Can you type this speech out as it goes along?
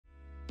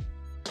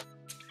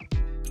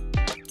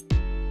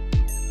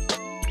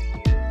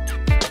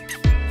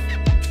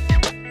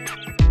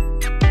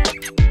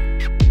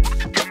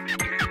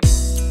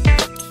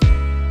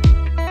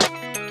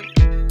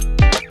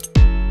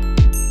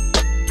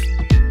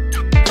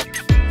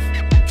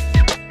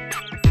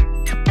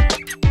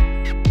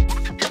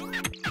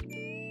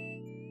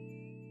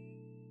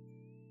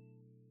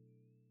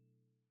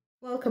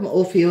Welcome,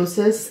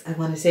 Ophiuchus. I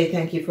want to say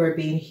thank you for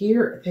being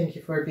here. Thank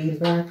you for being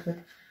back.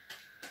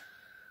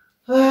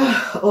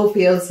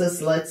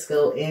 Ophiuchus, let's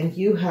go in.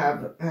 You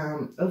have,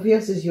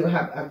 Ophiuchus, you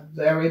have a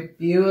very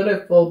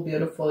beautiful,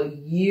 beautiful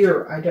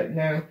year. I don't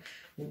know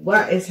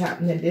what is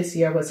happening. This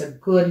year was a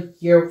good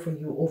year for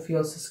you,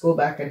 Ophiuchus. Go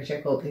back and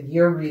check out the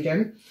year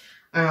reading.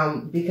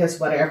 Because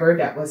whatever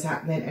that was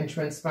happening and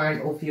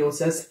transpiring,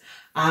 Ophiuchus,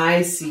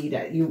 I see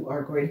that you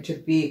are going to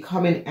be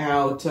coming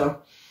out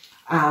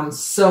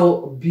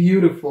so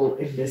beautiful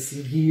in this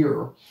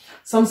year.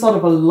 Some sort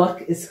of a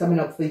luck is coming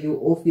up for you,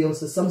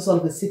 Ophiuchus. Some sort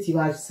of a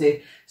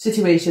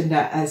situation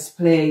that has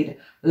played.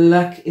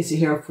 Luck is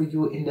here for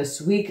you in this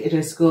week. It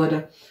is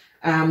good.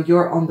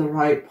 You're on the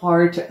right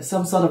part.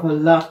 Some sort of a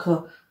luck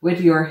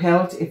with your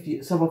health. If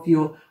you, some of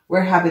you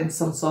were having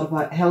some sort of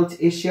a health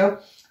issue,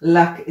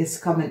 luck is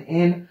coming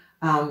in.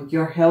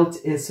 Your health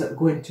is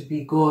going to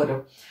be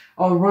good.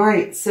 All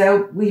right.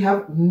 So we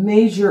have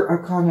major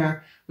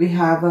arcana. We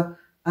have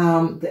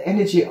the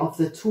energy of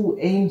the two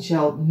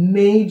angel,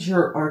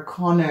 major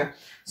arcana,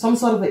 some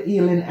sort of a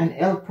healing and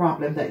health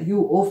problem that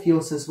you,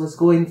 Ophiuchus, was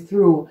going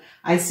through.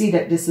 I see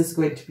that this is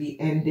going to be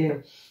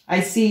ending. I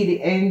see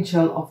the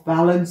angel of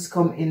balance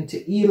come in to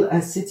heal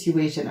a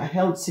situation, a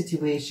health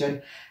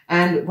situation,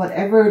 and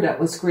whatever that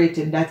was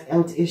creating that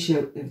health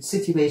issue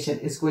situation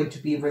is going to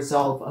be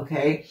resolved.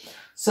 Okay.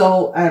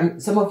 So,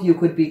 some of you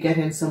could be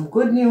getting some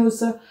good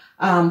news,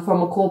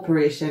 from a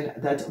corporation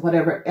that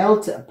whatever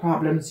health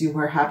problems you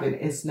were having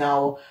is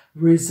now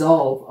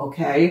resolved.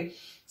 Okay.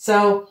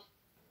 So,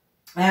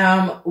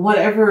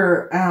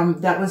 whatever,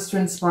 that was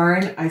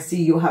transpiring, I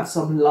see you have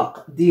some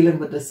luck dealing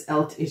with this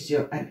health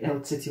issue and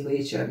health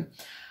situation.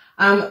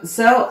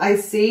 So I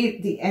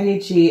see the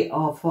energy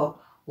of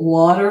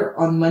water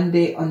on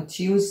Monday. On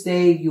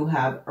Tuesday, you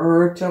have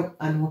earth,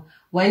 and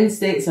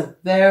Wednesday is a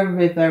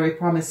very, very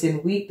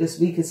promising week. This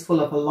week is full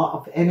of a lot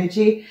of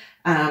energy,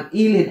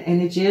 healing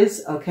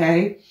energies.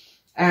 Okay.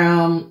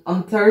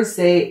 On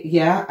Thursday,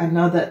 yeah,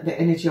 the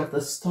energy of the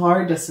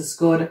star. This is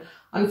good.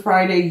 On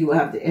Friday, you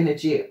have the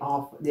energy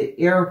of the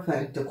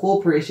Hierophant, the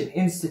corporation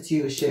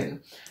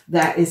institution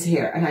that is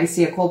here. And I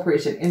see a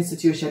corporation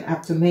institution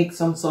have to make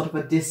some sort of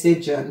a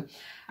decision.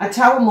 A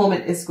tower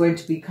moment is going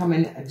to be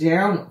coming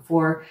down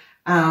for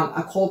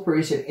a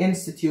corporation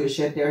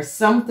institution. There's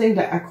something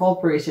that a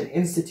corporation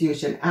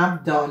institution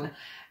have done,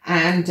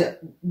 and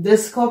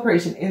this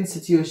corporation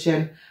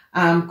institution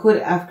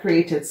could have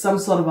created some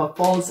sort of a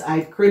false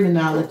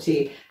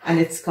criminality, and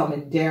it's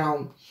coming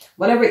down.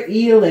 Whatever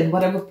healing,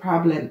 whatever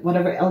problem,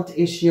 whatever health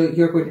issue,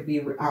 you're going to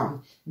be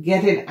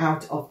getting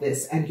out of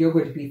this, and you're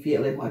going to be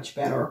feeling much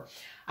better.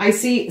 I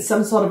see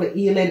some sort of a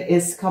healing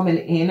is coming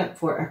in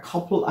for a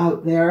couple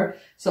out there.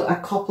 So a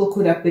couple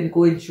could have been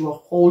going through a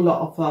whole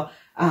lot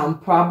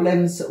of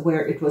problems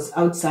where it was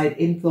outside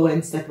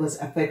influence that was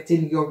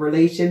affecting your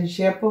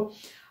relationship.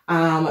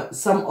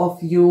 Some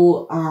of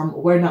you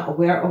were not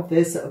aware of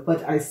this,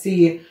 but I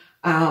see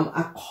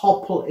a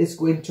couple is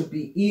going to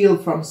be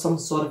healed from some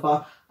sort of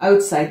a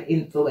outside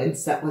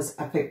influence that was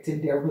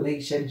affecting their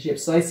relationship.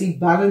 So I see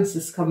balance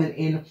is coming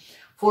in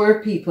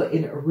for people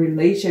in a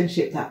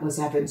relationship that was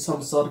having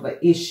some sort of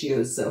a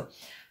issue.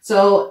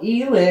 So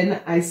healing,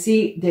 I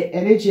see the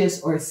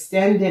energies are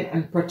standing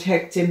and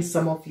protecting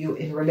some of you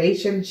in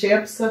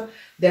relationships.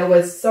 There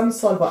was some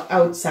sort of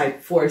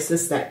outside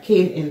forces that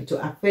came in to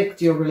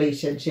affect your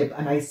relationship,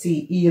 and I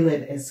see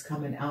healing is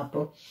coming up.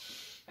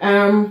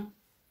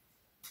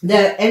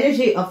 The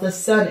energy of the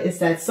sun is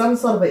that some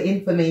sort of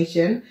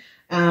information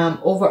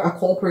over a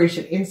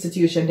corporation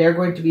institution, they're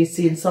going to be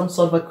seeing some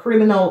sort of a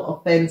criminal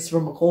offense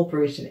from a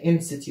corporation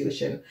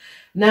institution.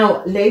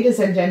 Now, ladies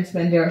and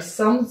gentlemen, there are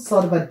some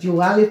sort of a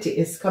duality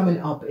is coming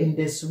up in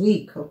this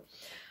week.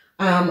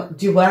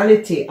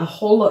 Duality, a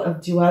whole lot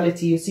of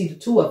duality. You see the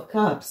Two of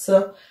Cups.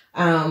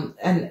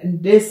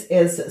 And this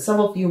is, some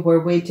of you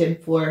were waiting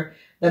for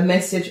the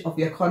message of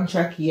your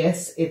contract.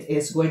 Yes, it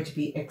is going to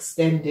be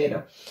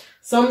extended.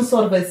 Some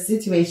sort of a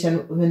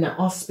situation in a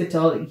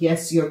hospital.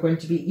 Yes, you're going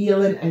to be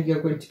healing and you're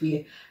going to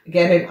be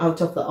getting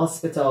out of the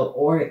hospital,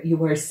 or you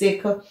were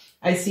sick.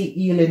 I see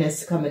healing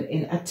is coming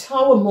in. A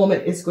tower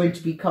moment is going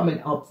to be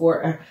coming up for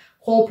a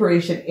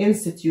corporation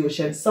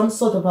institution. Some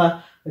sort of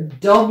a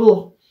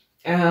double,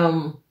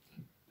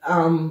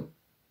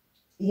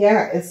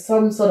 it's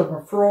some sort of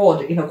a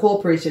fraud in a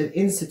corporation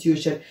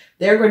institution.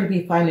 They're going to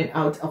be finding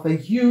out of a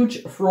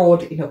huge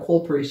fraud in a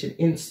corporation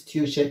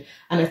institution,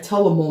 and a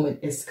tower moment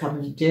is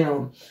coming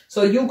down.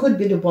 So you could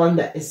be the one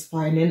that is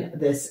finding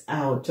this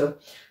out.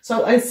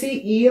 So I see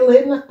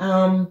healing,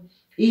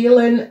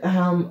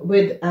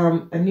 with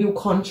a new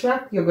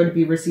contract. You're going to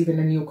be receiving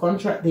a new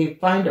contract. They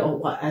find out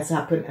what has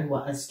happened and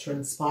what has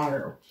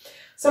transpired.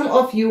 Some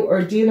of you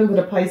are dealing with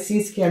a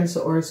Pisces,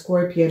 Cancer, or a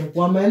Scorpion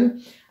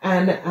woman,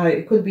 and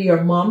it could be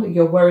your mom.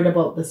 You're worried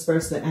about this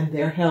person and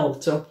their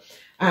health. So,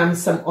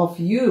 some of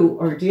you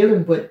are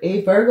dealing with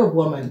a Virgo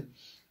woman,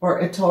 or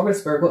a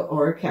Taurus, Virgo,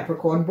 or a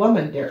Capricorn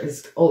woman. There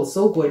is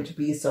also going to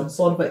be some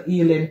sort of a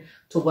healing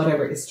to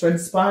whatever is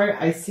transpired.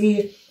 I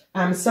see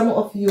some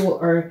of you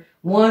are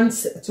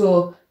want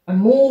to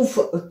move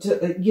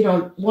to, you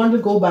know, want to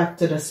go back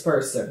to this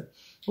person.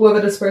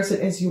 Whoever this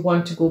person is, you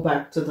want to go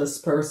back to this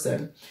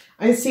person.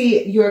 I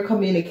see you're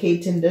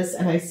communicating this,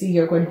 and I see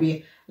you're going to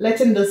be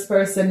letting this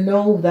person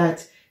know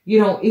that, you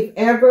know, if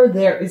ever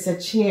there is a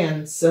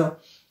chance,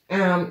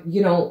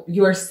 you know,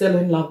 you're still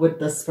in love with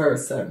this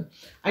person.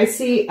 I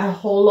see a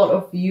whole lot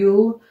of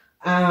you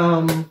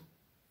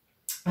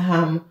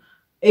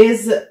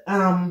is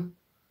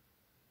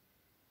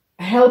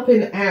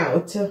helping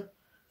out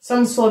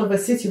some sort of a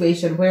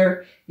situation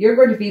where you're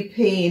going to be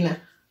paying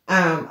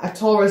a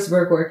Taurus,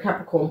 Virgo, or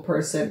Capricorn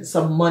person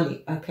some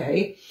money,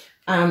 okay?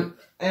 And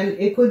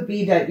it could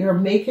be that you're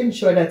making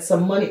sure that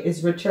some money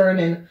is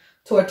returning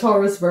to a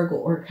Taurus, Virgo,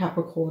 or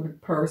Capricorn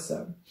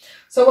person.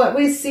 So what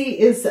we see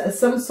is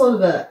some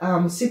sort of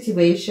a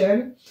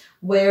situation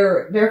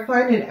where they're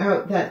finding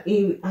out that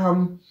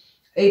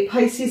a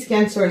Pisces,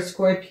 Cancer, or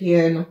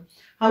Scorpion,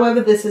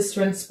 however this is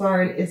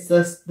transpiring, is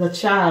the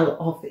child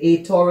of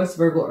a Taurus,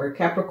 Virgo, or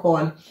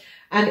Capricorn.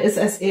 And it's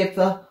as if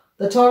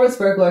the Taurus,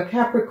 Virgo, or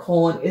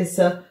Capricorn is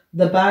the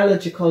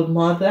biological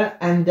mother,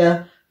 and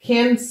the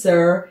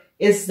Cancer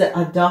is the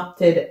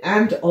adopted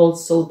and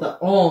also the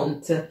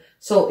aunt.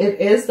 So it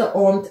is the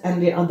aunt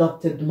and the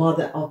adopted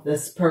mother of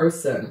this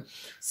person.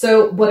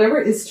 So whatever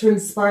is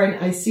transpiring,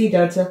 I see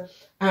that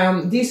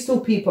these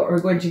two people are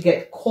going to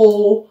get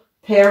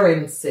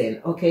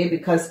co-parenting, okay?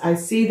 Because I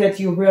see that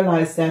you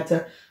realize that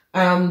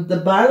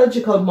the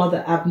biological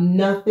mother have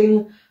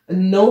nothing,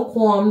 no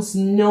qualms,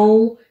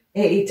 no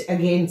hate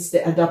against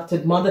the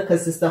adopted mother,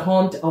 because it's the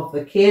haunt of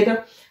the kid.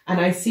 And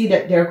I see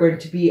that they're going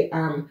to be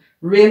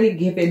really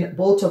giving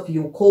both of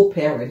you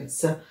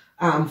co-parents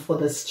for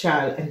this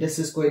child, and this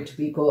is going to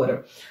be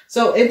good.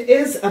 So it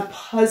is a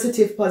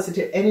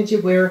positive energy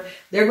where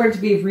they're going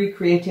to be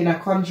recreating a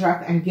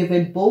contract and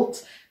giving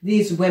both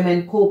these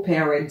women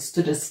co-parents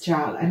to this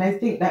child. And I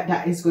think that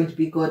that is going to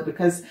be good,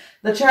 because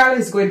the child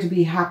is going to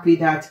be happy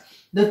that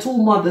the two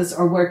mothers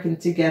are working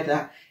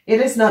together. It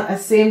is not a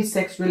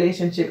same-sex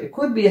relationship. It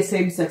could be a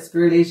same-sex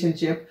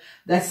relationship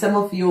that some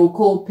of you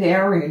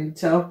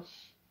co-parent,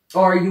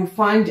 or you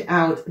find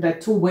out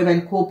that two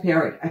women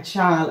co-parent a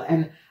child.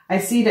 And I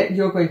see that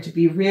you're going to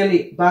be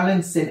really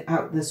balancing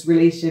out this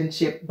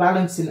relationship,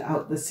 balancing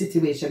out the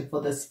situation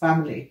for this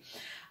family.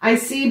 I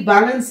see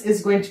balance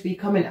is going to be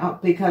coming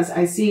up, because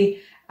I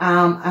see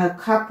a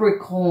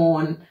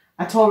Capricorn,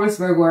 a Taurus,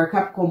 Virgo, or a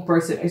Capricorn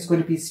person is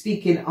going to be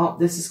speaking up.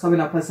 This is coming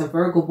up as a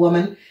Virgo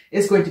woman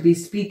is going to be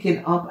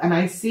speaking up. And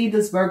I see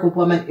this Virgo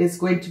woman is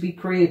going to be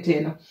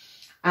creating,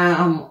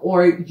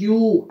 or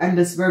you and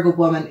this Virgo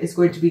woman is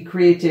going to be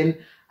creating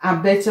a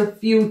better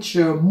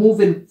future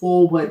moving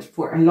forward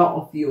for a lot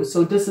of you.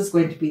 So this is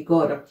going to be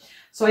good.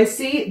 So I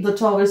see the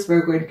Taurus,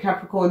 Virgo, and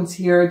Capricorns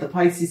here. The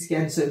Pisces,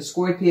 Cancer, and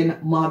Scorpion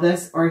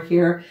mothers are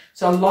here.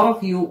 So a lot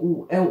of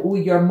you who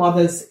your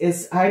mothers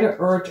is either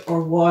earth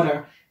or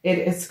water. It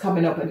is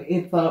coming up, and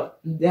if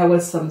there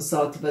was some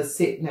sort of a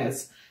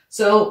sickness.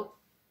 So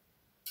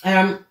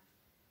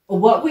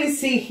what we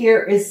see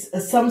here is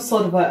some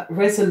sort of a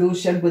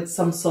resolution with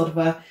some sort of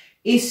a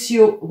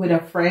issue with a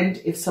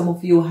friend. If some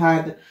of you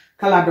had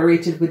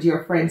collaborated with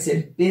your friends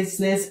in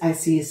business, I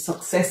see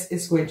success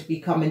is going to be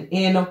coming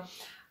in.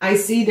 I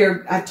see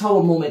there a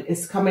Tower moment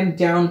is coming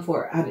down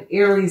for an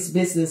Aries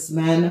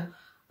businessman.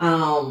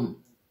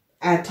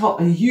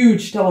 A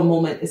huge Tower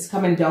moment is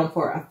coming down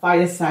for a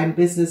fire sign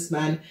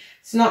businessman.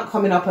 It's not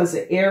coming up as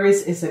an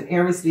Aries. It's an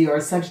Aries, Leo,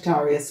 or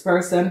Sagittarius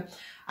person.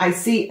 I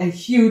see a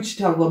huge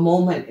Tower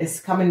moment is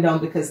coming down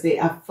because they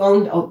have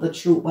found out the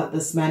truth what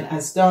this man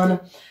has done.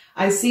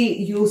 I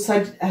see you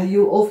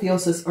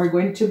Ophiuchus are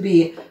going to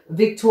be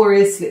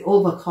victoriously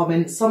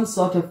overcoming some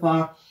sort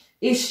of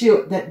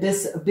issue that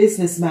this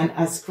businessman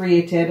has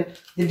created,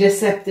 the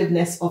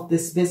deceptiveness of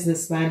this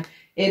businessman.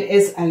 It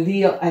is a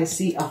Leo. I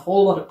see a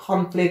whole lot of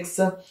conflicts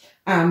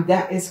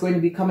that is going to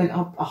be coming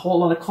up, a whole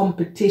lot of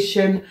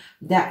competition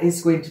that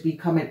is going to be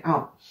coming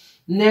up.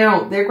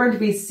 Now, they're going to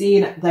be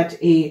seeing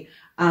that a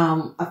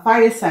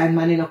fire sign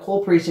man in a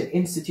corporation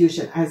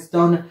institution has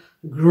done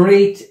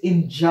great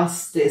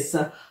injustice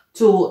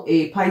to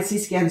a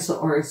Pisces, Cancer,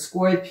 or a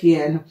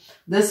Scorpion.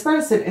 This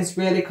person is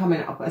really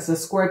coming up as a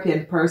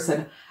Scorpion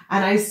person.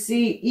 And I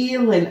see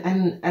healing,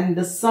 and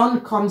the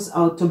sun comes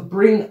out to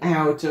bring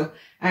out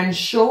and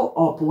show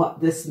up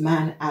what this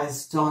man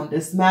has done.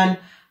 This man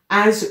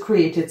has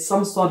created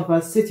some sort of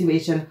a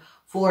situation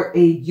for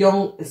a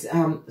young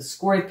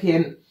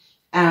Scorpion,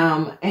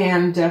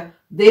 and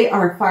they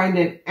are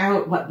finding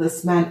out what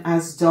this man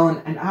has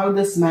done and how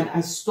this man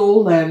has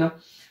stolen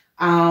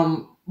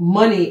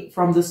money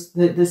from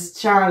this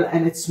child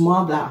and its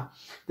mother.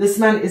 This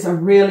man is a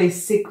really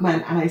sick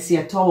man, and I see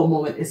a Tower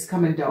moment is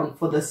coming down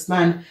for this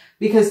man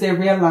because they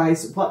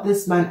realize what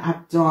this man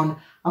have done.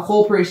 A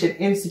corporation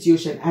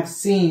institution have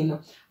seen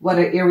what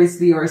an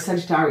Aries, Leo, or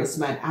Sagittarius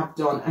man have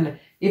done. And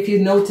if you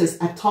notice,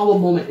 a Tower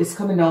moment is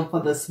coming down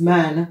for this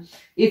man.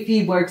 If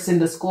he works in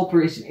this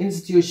corporation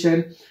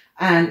institution,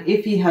 and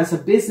if he has a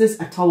business,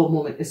 a Tower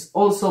moment is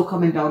also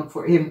coming down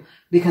for him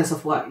because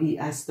of what he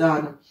has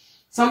done.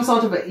 Some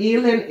sort of a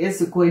healing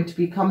is going to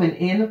be coming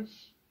in.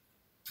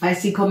 I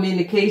see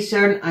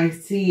communication. I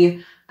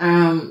see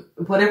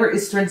whatever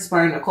is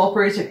transpiring, a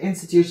corporation,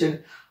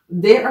 institution,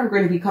 they are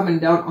going to be coming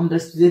down on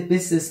this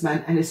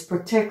businessman and is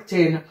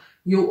protecting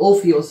you,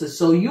 Ophiuchus.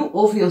 So you,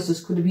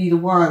 Ophiuchus, could be the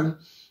one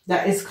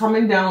that is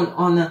coming down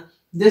on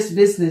this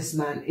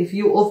businessman. If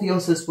you,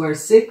 Ophiuchus, were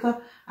sick,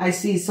 I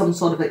see some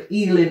sort of a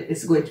healing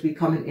is going to be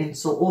coming in.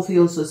 So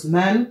Ophiuchus,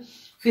 man,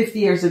 50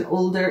 years and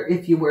older,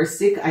 if you were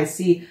sick, I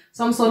see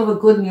some sort of a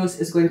good news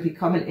is going to be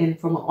coming in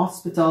from a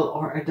hospital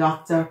or a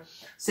doctor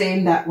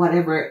saying that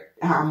whatever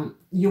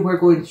you were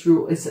going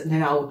through is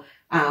now,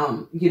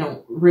 you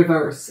know,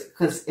 reverse,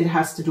 because it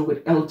has to do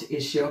with health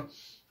issue.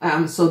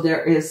 So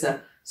there is,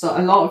 so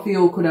a lot of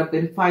you could have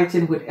been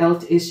fighting with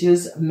health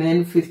issues,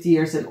 men 50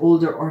 years and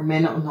older, or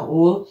men on the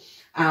whole.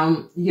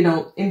 You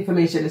know,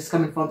 information is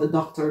coming from the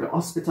doctor or the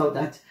hospital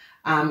that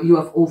you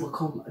have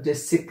overcome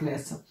this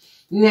sickness.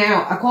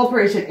 Now, a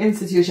corporation,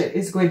 institution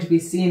is going to be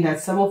seeing that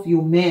some of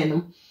you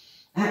men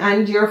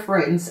and your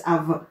friends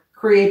have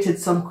created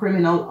some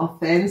criminal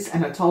offense,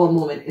 and a tower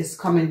moment is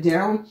coming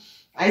down.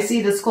 I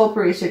see this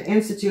corporation,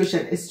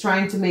 institution is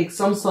trying to make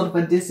some sort of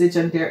a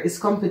decision. There is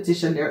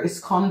competition. There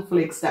is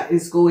conflicts that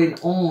is going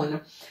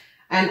on.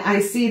 And I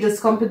see this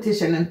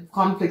competition and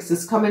conflicts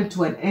is coming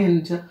to an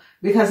end,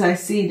 because I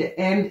see the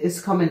end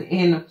is coming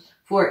in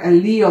for a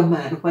Leo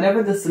man.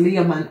 Whatever this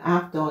Leo man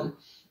have done,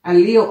 a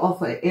Leo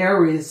of an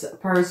Aries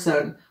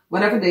person,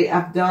 whatever they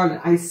have done,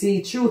 I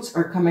see truths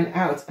are coming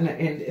out and the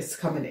end is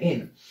coming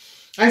in.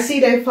 I see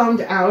they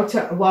found out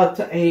what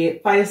a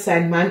fire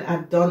sign man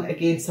have done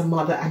against a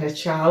mother and a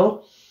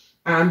child.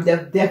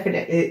 They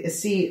definitely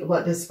see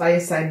what this fire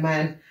sign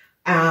man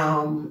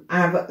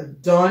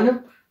have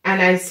done.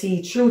 And I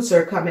see truths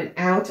are coming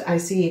out. I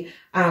see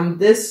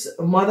this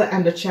mother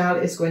and the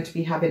child is going to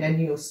be having a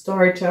new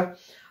start.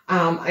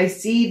 I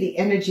see the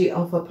energy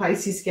of a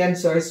Pisces,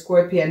 Cancer,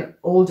 Scorpion,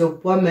 older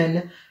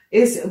woman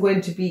is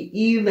going to be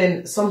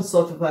healing some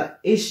sort of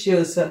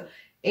issues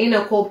in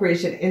a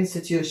corporation,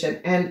 institution,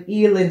 and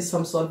healing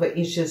some sort of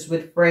issues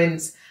with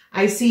friends.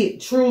 I see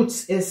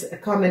truths is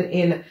coming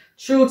in,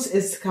 truths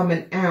is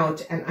coming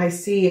out, and I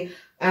see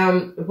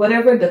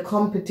whatever the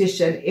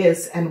competition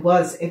is and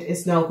was, it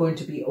is now going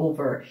to be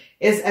over.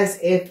 It's as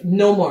if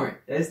no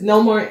more. There's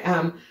no more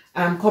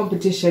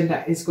competition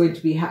that is going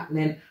to be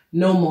happening.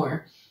 No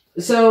more.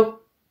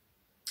 So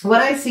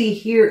what I see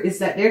here is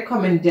that they're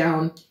coming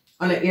down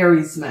on an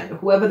Aries man.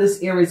 Whoever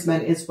this Aries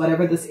man is,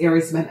 whatever this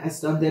Aries man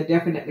has done, they're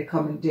definitely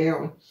coming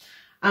down.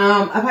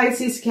 A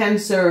Pisces,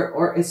 Cancer,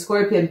 or a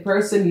Scorpion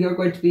person, you're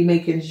going to be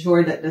making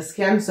sure that this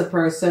Cancer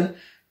person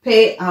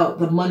pay out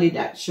the money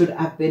that should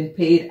have been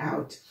paid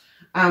out.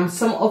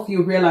 Some of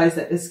you realize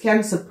that this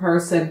Cancer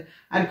person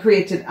had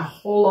created a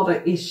whole lot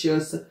of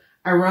issues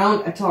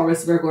around a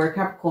Taurus, Virgo, or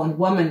Capricorn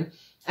woman,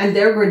 and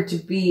they're going to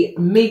be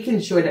making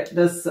sure that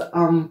this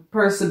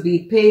person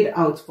be paid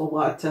out for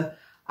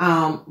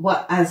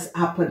what has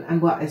happened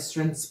and what has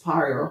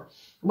transpired.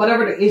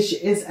 Whatever the issue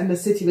is and the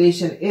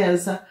situation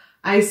is,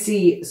 I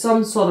see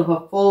some sort of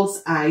a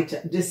false eye,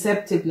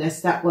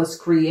 deceptiveness that was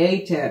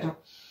created.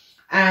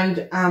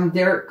 And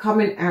they're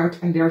coming out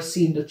and they're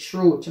seeing the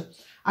truth.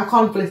 A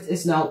conflict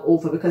is now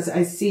over, because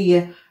I see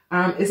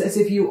it's as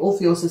if you,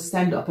 Ophiuchus,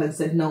 stand up and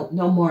said, no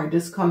more.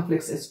 This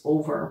conflict is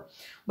over.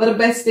 But the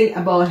best thing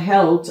about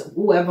health,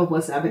 whoever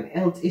was having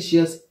health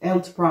issues,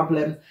 health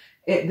problem,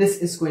 this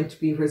is going to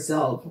be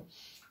resolved.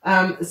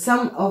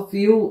 Some of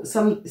you,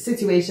 some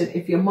situation,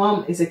 if your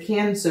mom is a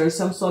Cancer,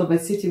 some sort of a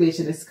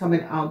situation is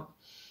coming up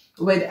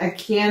with a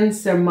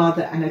Cancer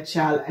mother and a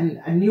child,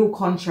 and a new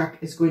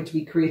contract is going to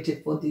be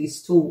created for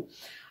these two.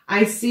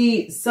 I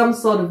see some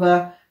sort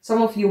of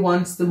some of you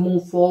wants to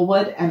move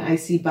forward, and I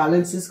see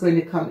balance is going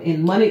to come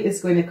in, money is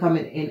going to come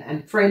in,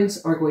 and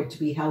friends are going to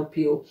be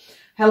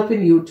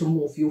helping you to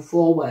move you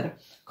forward.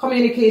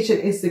 Communication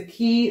is the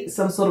key,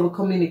 some sort of a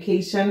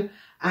communication.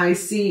 I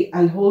see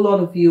a whole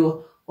lot of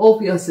you,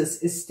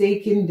 Ophiuchus, is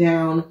taking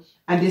down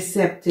a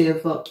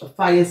deceptive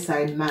fire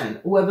sign man.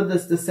 Whoever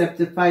this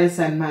deceptive fire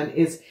sign man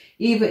is,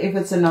 even if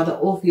it's another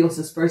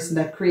Ophiuchus person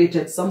that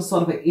created some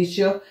sort of an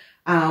issue,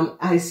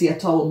 I see a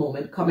tower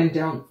moment coming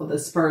down for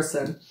this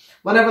person.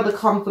 Whatever the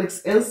conflicts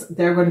is,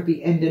 they're going to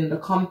be ending the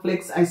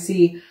conflicts. I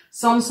see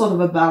some sort of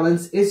a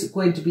balance is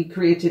going to be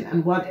created,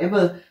 and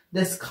whatever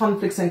this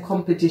conflicts and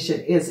competition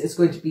is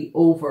going to be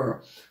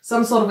over.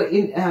 Some sort of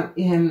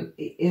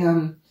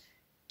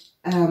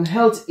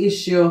health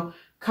issue,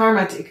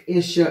 karmatic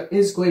issue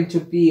is going to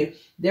be,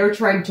 they're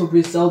trying to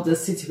resolve the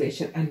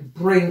situation and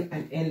bring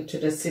an end to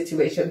the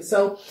situation.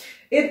 So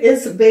it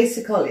is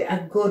basically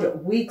a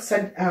good week.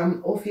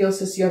 And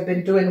Ophiuchus, you have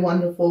been doing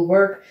wonderful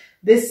work.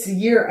 This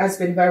year has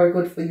been very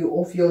good for you,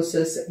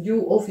 Ophiuchus.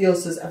 You,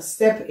 Ophiuchus, have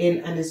stepped in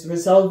and is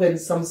resolving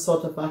some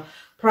sort of a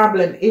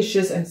problem,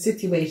 issues, and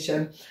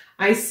situation.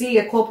 I see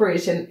a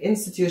corporation,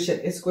 institution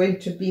is going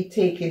to be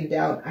taking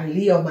down a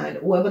Leo man,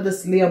 whoever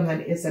this Leo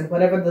man is, and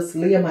whatever this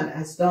Leo man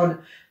has done,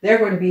 they're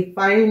going to be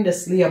finding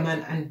this Leo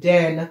man and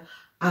then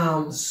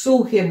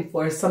sue him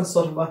for some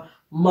sort of a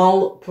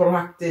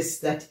malpractice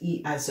that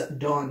he has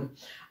done.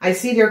 I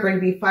see they're going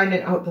to be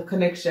finding out the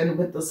connection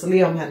with this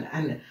Leo man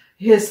and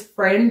his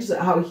friends,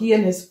 how he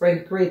and his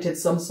friend created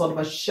some sort of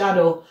a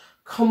shadow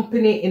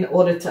company in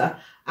order to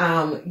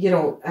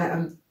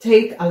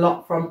take a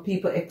lot from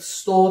people,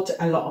 extort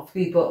a lot of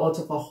people out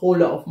of a whole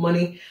lot of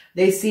money.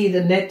 They see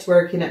the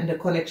networking and the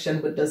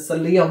connection with the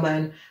Leo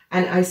man,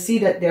 and I see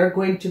that they're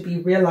going to be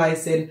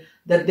realizing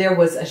that there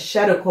was a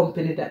shadow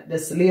company that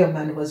this Leo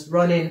man was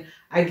running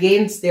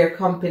against their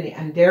company,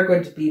 and they're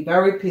going to be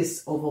very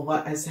pissed over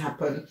what has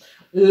happened.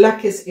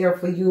 Luck is here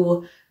for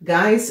you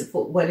guys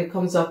when it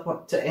comes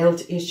up to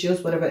health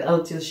issues, whatever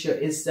health issue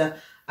is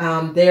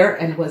there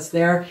and was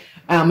there.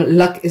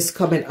 Luck is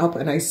coming up,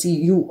 and I see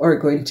you are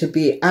going to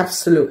be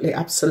absolutely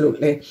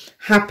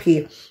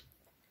happy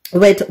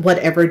with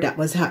whatever that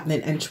was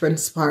happening and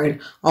transpiring.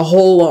 A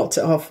whole lot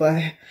of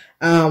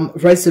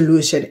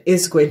resolution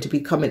is going to be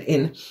coming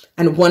in,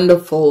 and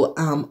wonderful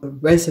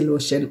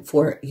resolution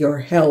for your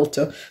health.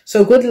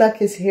 So good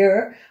luck is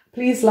here.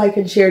 Please like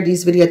and share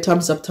these video.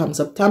 Thumbs up, thumbs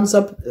up, thumbs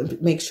up.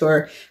 Make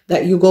sure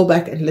that you go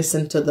back and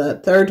listen to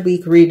the 3rd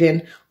week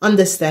reading,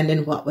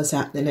 understanding what was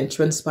happening and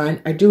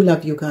transpiring. I do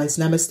love you guys.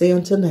 Namaste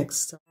until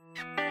next time.